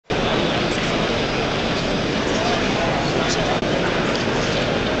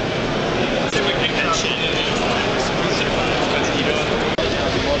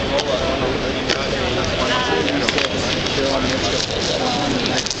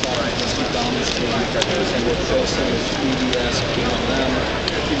show some 3DS PLM.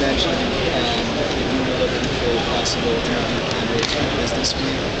 You mentioned that you were looking for possible interview candidates for Business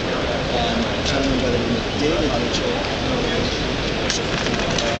Week. A gentleman by the name of David Mitchell.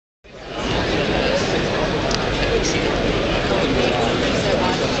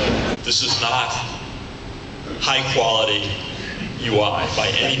 This is not high quality UI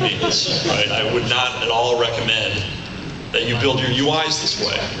by any means, right? I would not at all recommend that you build your UIs this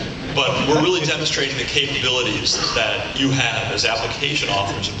way. But we're really demonstrating the capabilities that you have as application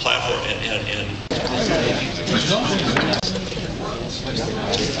authors and platform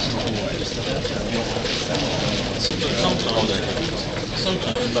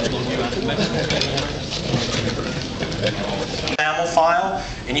Zammel file,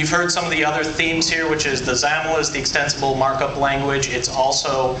 and you've heard some of the other themes here, which is the Zammel is the extensible markup language. It's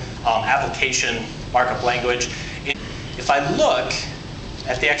also application markup language. If I look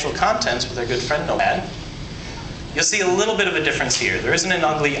at the actual contents with our good friend Nomad, you'll see a little bit of a difference here. There isn't an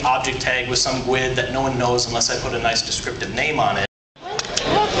ugly object tag with some GUID that no one knows unless I put a nice descriptive name on it.